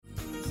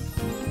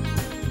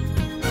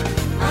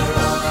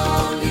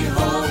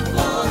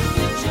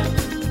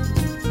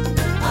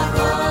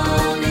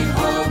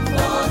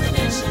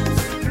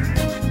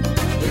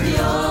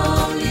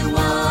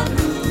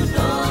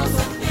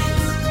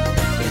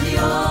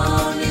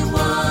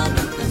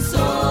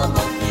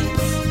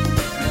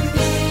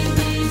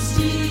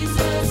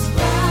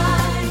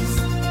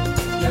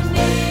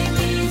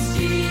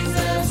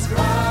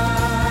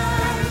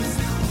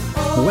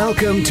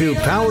Welcome to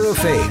Power of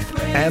Faith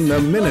and the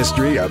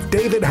ministry of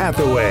David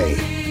Hathaway.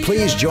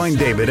 Please join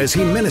David as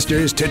he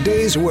ministers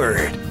today's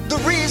word. The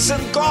reason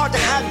God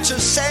had to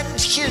send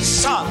His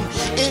Son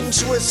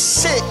into a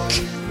sick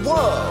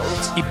world.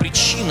 И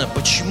причина,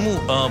 почему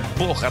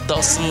Бог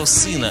отдал своего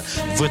Сына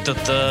в этот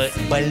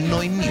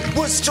больной мир,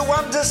 Was to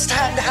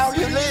understand how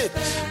you live,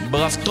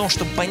 была в том,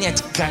 чтобы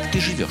понять, как ты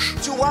живешь,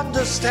 to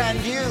understand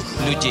you,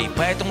 людей.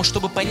 Поэтому,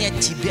 чтобы понять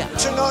тебя,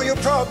 to know your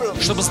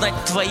problems, чтобы знать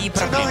твои to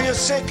know проблемы, your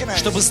sickness.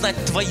 чтобы знать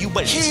твою He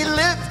болезнь.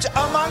 lived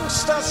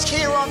amongst us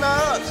here on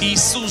earth,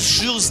 Иисус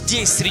жил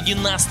здесь, среди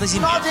нас на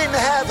земле. not in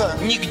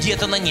heaven, Не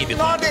где-то на небе,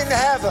 not in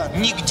heaven.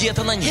 не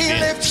где-то на He небе.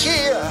 lived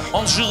here.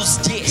 Он жил He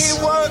здесь.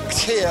 worked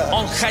here.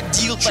 Он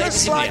ходил по этой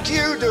Just земле, like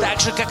you do. так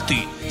же, как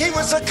ты. He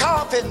was a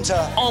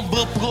carpenter. Он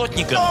был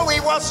плотником. No,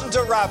 he wasn't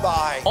a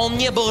rabbi. Он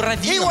не был He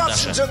раввином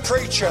wasn't даже. a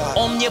preacher.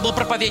 Он не был He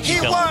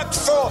проповедником. worked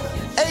for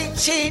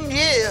 18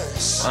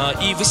 years.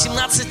 И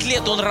 18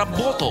 лет он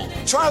работал.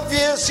 12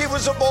 years he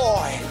was a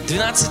boy.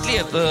 12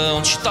 лет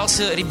он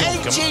считался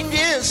ребенком. 18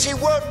 years he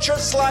worked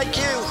just like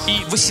you.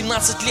 И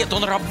 18 лет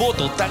он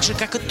работал так же,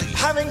 как и ты,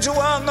 Having to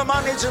earn the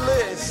money to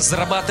live.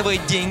 зарабатывая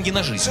деньги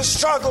на жизнь. To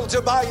struggle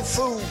to buy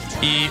food.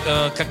 И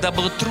когда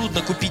было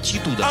трудно купить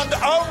еду даже. And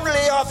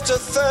only after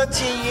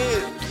 30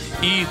 years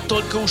И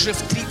только уже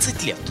в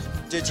 30 лет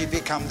did he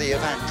become the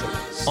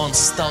evangelist. он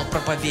стал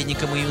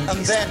проповедником и And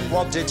евангелистом. then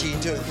what did he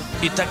do?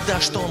 И тогда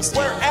что он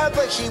сделал?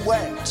 Wherever he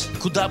went,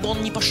 Куда бы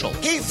он ни пошел,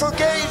 he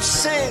forgave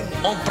sin.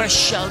 он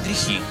прощал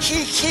грехи,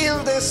 He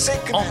healed their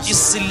он sickness.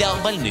 исцелял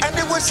больных. And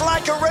it was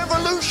like a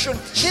revolution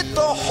hit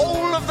the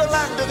whole of the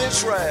land of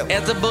Israel.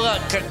 Это было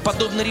как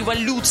подобно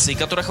революции,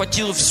 которая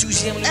охватила всю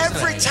землю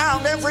Every Израиля.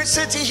 town, every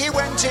city he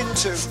went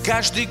into,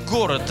 Каждый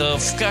город,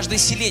 в каждое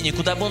селение,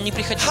 куда бы он ни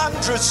приходил,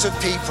 hundreds of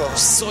people,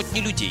 сотни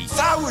людей,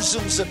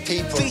 thousands of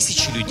people,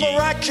 тысячи людей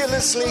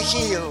miraculously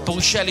healed.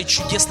 получали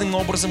чудесным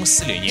образом He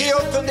исцеление.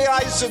 opened the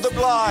eyes of the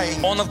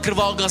blind, Он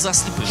открывал глаза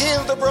слепых.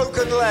 healed the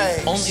broken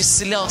Он legs,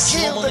 исцелял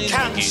сломанные the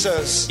руки,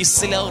 cancers.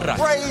 исцелял рак,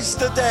 raised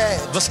the dead.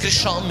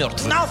 воскрешал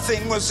мертвых.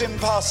 Nothing was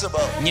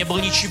impossible. Не было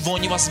ничего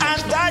And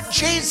невозможного. that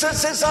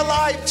Jesus is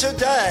alive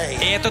today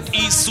Этот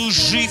Иисус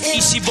жив и in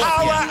power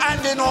сегодня.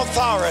 and in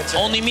authority.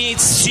 Он имеет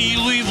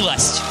силу и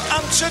власть.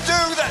 And to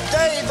do that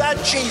day,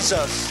 that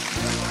Jesus,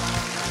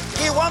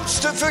 He wants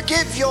to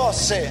forgive your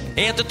sin.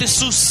 Этот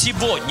Иисус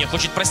сегодня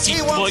хочет простить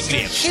He твой wants to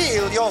грех.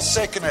 heal your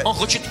sickness. Он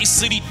хочет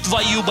исцелить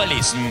твою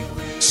болезнь.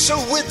 So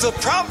with the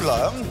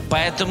problem,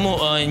 Поэтому,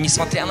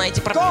 несмотря на эти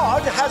проблемы,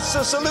 God has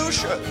a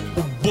solution.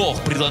 Бог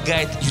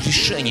предлагает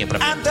решение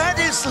проблем. And that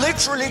is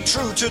literally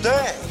true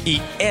today. И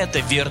это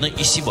верно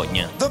и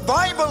сегодня. The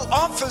Bible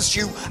offers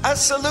you a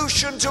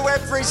solution to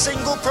every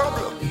single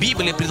problem.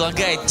 Библия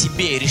предлагает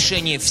тебе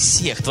решение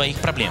всех твоих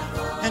проблем.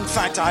 In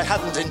fact, I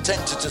hadn't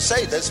intended to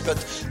say this, but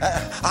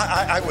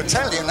I would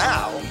tell you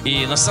now.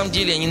 И на самом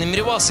деле я не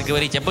намеревался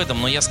говорить об этом,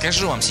 но я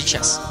скажу вам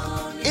сейчас.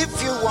 If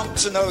you want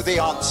to know the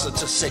answer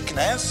to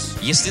sickness,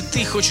 Если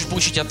ты хочешь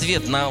получить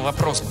ответ на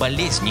вопрос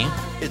болезни,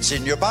 it's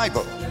in your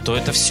Bible. то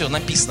это все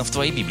написано в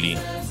твоей Библии.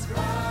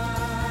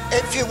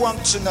 If you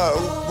want to know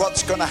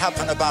what's going to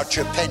happen about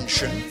your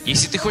pension,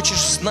 Если ты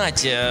хочешь знать,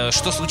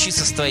 что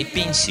случится с твоей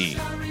пенсией,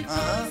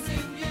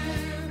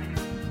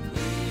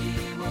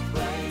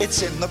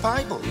 it's in the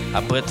Bible.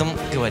 об этом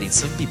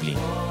говорится в Библии.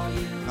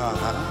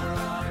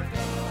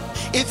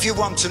 If you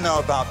want to know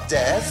about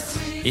death,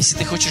 Если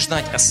ты хочешь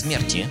знать о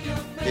смерти,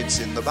 it's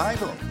in the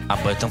Bible.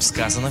 об этом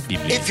сказано в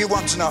Библии. If you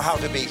want to know how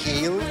to be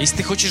healed, Если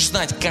ты хочешь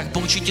знать, как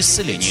получить it's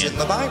исцеление, in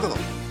the Bible.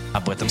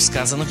 об этом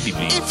сказано в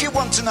Библии. If you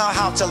want to know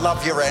how to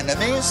love your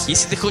enemies,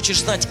 Если ты хочешь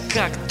знать,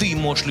 как ты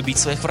можешь любить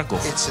своих врагов,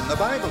 it's in the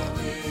Bible.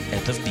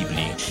 это в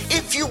Библии.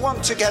 If you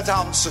want to get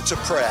answer to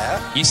prayer,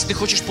 Если ты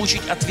хочешь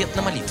получить ответ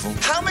на молитву,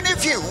 how many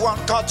of you want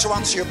God to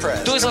answer your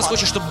prayers? кто из вас Come on.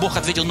 хочет, чтобы Бог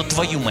ответил на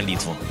твою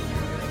молитву?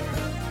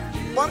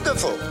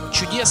 Wonderful.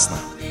 Чудесно.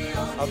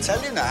 I'll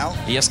tell you now,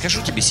 И я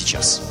скажу тебе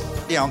сейчас.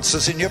 the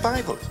answer's in your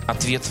Bible.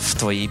 Ответ в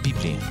твоей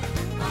Библии.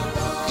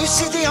 You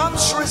see, the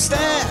answer is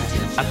there.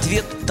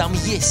 Ответ там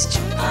есть.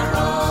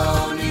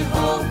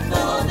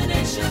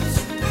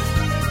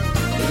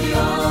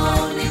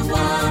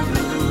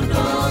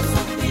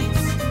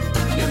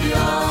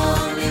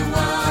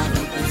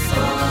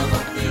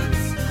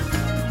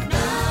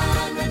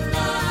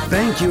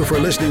 Thank you for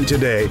listening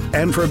today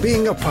and for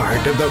being a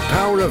part of the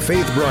Power of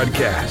Faith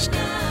broadcast.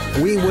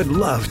 We would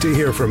love to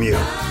hear from you.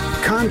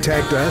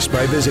 Contact us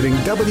by visiting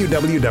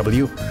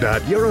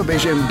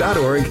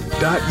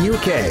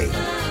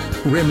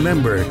www.eurovision.org.uk.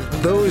 Remember,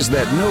 those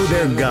that know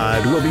their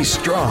God will be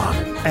strong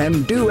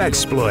and do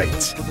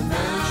exploits.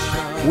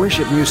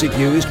 Worship music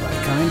used by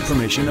kind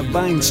permission of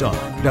Vinesong.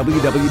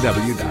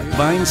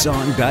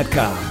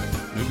 www.vinesong.com.